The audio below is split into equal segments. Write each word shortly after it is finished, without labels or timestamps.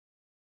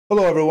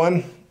Hello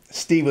everyone,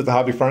 Steve with the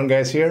Hobby Farm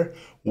Guys here,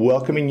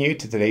 welcoming you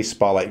to today's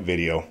Spotlight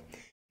video.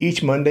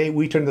 Each Monday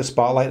we turn the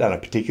spotlight on a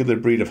particular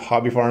breed of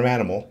hobby farm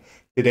animal.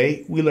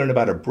 Today we learn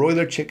about a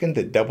broiler chicken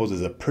that doubles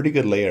as a pretty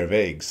good layer of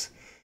eggs.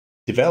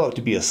 Developed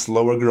to be a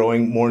slower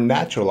growing, more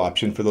natural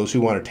option for those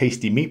who want a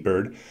tasty meat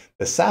bird,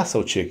 the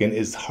SASSO chicken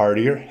is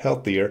hardier,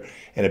 healthier,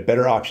 and a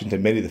better option to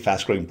many of the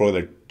fast growing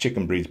broiler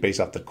chicken breeds based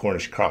off the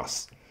Cornish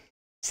cross.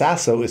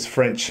 SASSO is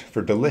French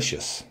for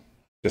delicious.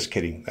 Just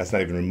kidding, that's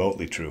not even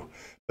remotely true.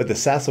 But the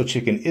SASSO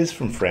chicken is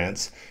from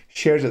France,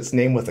 shares its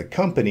name with a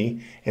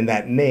company, and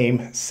that name,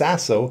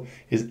 SASSO,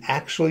 is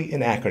actually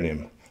an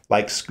acronym,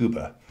 like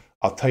scuba.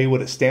 I'll tell you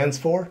what it stands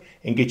for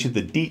and get you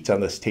the deets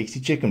on this tasty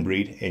chicken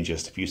breed in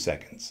just a few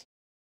seconds.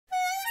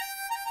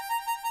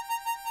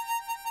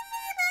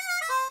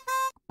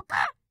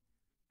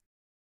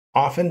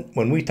 Often,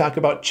 when we talk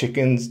about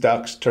chickens,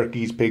 ducks,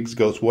 turkeys, pigs,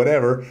 goats,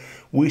 whatever,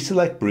 we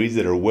select breeds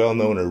that are well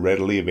known or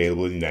readily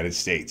available in the United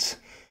States.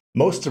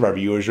 Most of our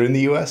viewers are in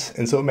the US,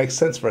 and so it makes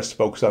sense for us to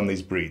focus on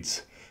these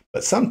breeds.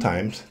 But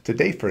sometimes,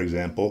 today for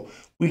example,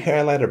 we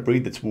highlight a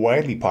breed that's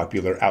widely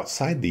popular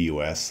outside the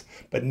US,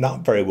 but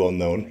not very well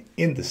known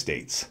in the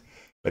States.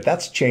 But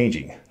that's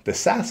changing. The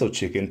SASSO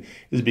chicken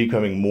is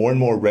becoming more and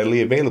more readily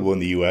available in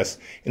the US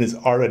and is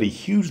already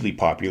hugely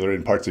popular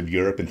in parts of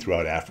Europe and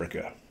throughout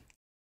Africa.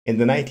 In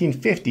the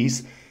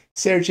 1950s,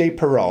 Serge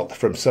Perrault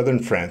from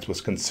southern France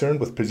was concerned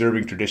with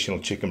preserving traditional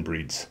chicken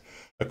breeds.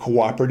 A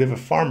cooperative of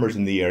farmers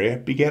in the area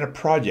began a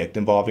project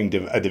involving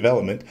a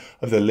development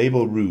of the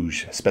Label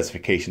Rouge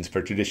specifications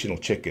for traditional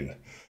chicken.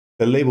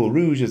 The Label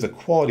Rouge is a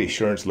quality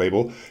assurance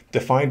label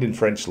defined in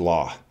French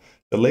law.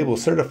 The label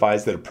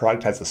certifies that a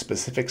product has a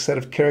specific set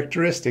of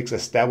characteristics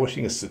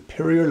establishing a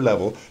superior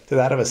level to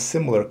that of a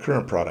similar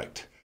current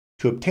product.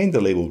 To obtain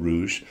the Label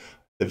Rouge,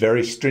 the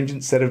very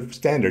stringent set of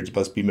standards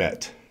must be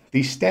met.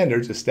 These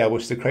standards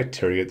establish the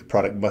criteria the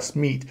product must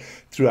meet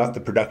throughout the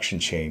production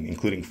chain,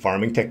 including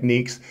farming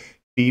techniques,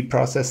 feed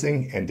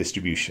processing, and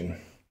distribution.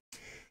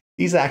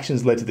 These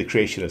actions led to the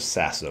creation of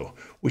SASSO,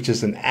 which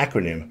is an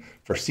acronym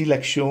for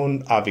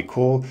Sélection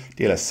Avicole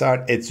de la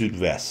Sarthe et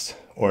Sud-Ouest,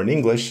 or in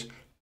English,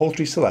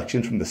 Poultry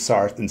Selection from the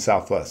Sarthe and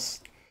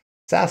Southwest.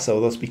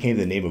 SASSO thus became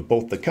the name of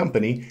both the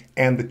company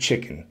and the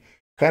chicken,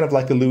 kind of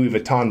like a Louis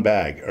Vuitton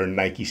bag or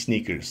Nike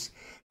sneakers.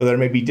 Though there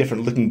may be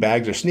different looking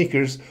bags or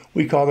sneakers,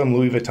 we call them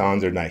Louis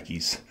Vuittons or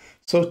Nikes.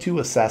 So too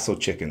with SASSO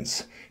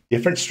chickens.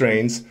 Different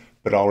strains,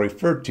 but all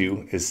referred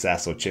to as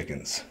SASSO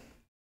chickens.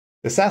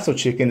 The SASSO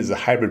chicken is a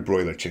hybrid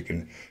broiler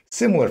chicken,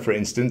 similar for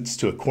instance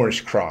to a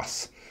Cornish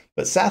cross,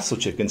 but SASSO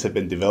chickens have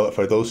been developed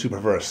for those who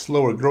prefer a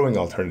slower growing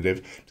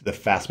alternative to the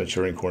fast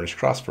maturing Cornish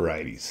cross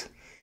varieties.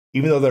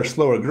 Even though they're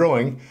slower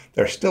growing,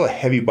 they're still a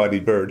heavy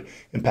bodied bird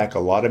and pack a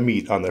lot of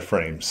meat on their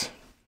frames.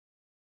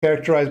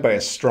 Characterized by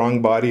a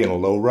strong body and a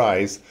low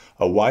rise,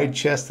 a wide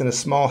chest and a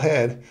small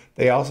head,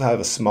 they also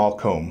have a small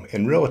comb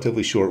and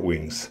relatively short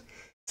wings.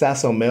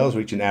 SASSO males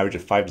reach an average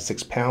of 5 to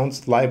 6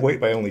 pounds, live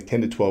weight by only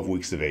 10 to 12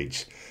 weeks of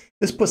age.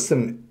 This puts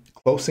them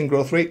close in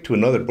growth rate to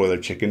another broiler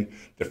chicken,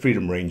 the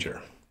Freedom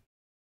Ranger.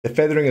 The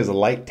feathering is a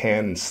light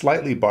tan and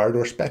slightly barred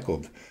or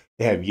speckled.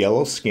 They have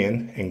yellow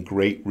skin and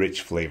great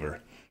rich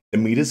flavor. The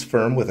meat is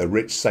firm with a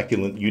rich,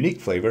 succulent, unique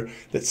flavor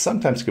that's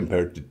sometimes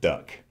compared to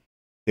duck.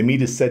 The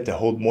meat is said to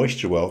hold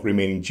moisture well,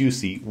 remaining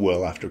juicy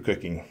well after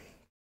cooking.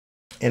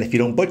 And if you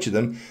don't butcher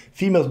them,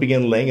 females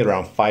begin laying at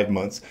around 5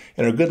 months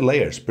and are good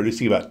layers,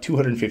 producing about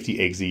 250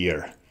 eggs a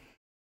year.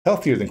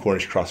 Healthier than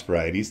Cornish cross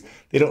varieties,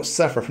 they don't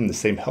suffer from the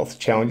same health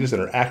challenges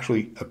and are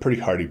actually a pretty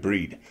hardy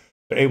breed.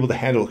 They're able to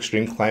handle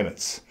extreme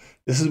climates.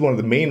 This is one of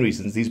the main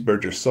reasons these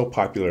birds are so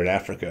popular in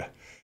Africa.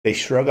 They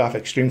shrug off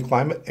extreme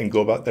climate and go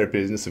about their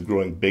business of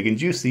growing big and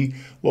juicy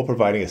while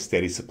providing a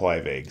steady supply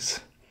of eggs.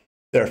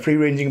 They're a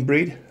free-ranging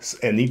breed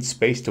and need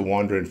space to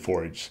wander and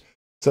forage.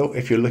 So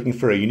if you're looking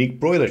for a unique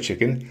broiler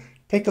chicken,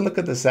 take a look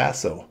at the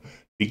SASSO.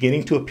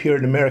 Beginning to appear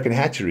in American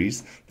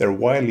hatcheries, they're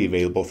widely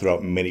available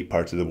throughout many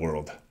parts of the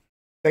world.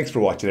 Thanks for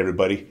watching,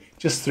 everybody.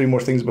 Just 3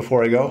 more things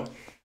before I go.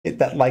 Hit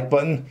that like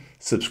button,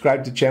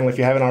 subscribe to the channel if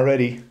you haven't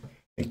already,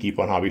 and keep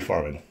on hobby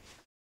farming.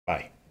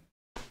 Bye.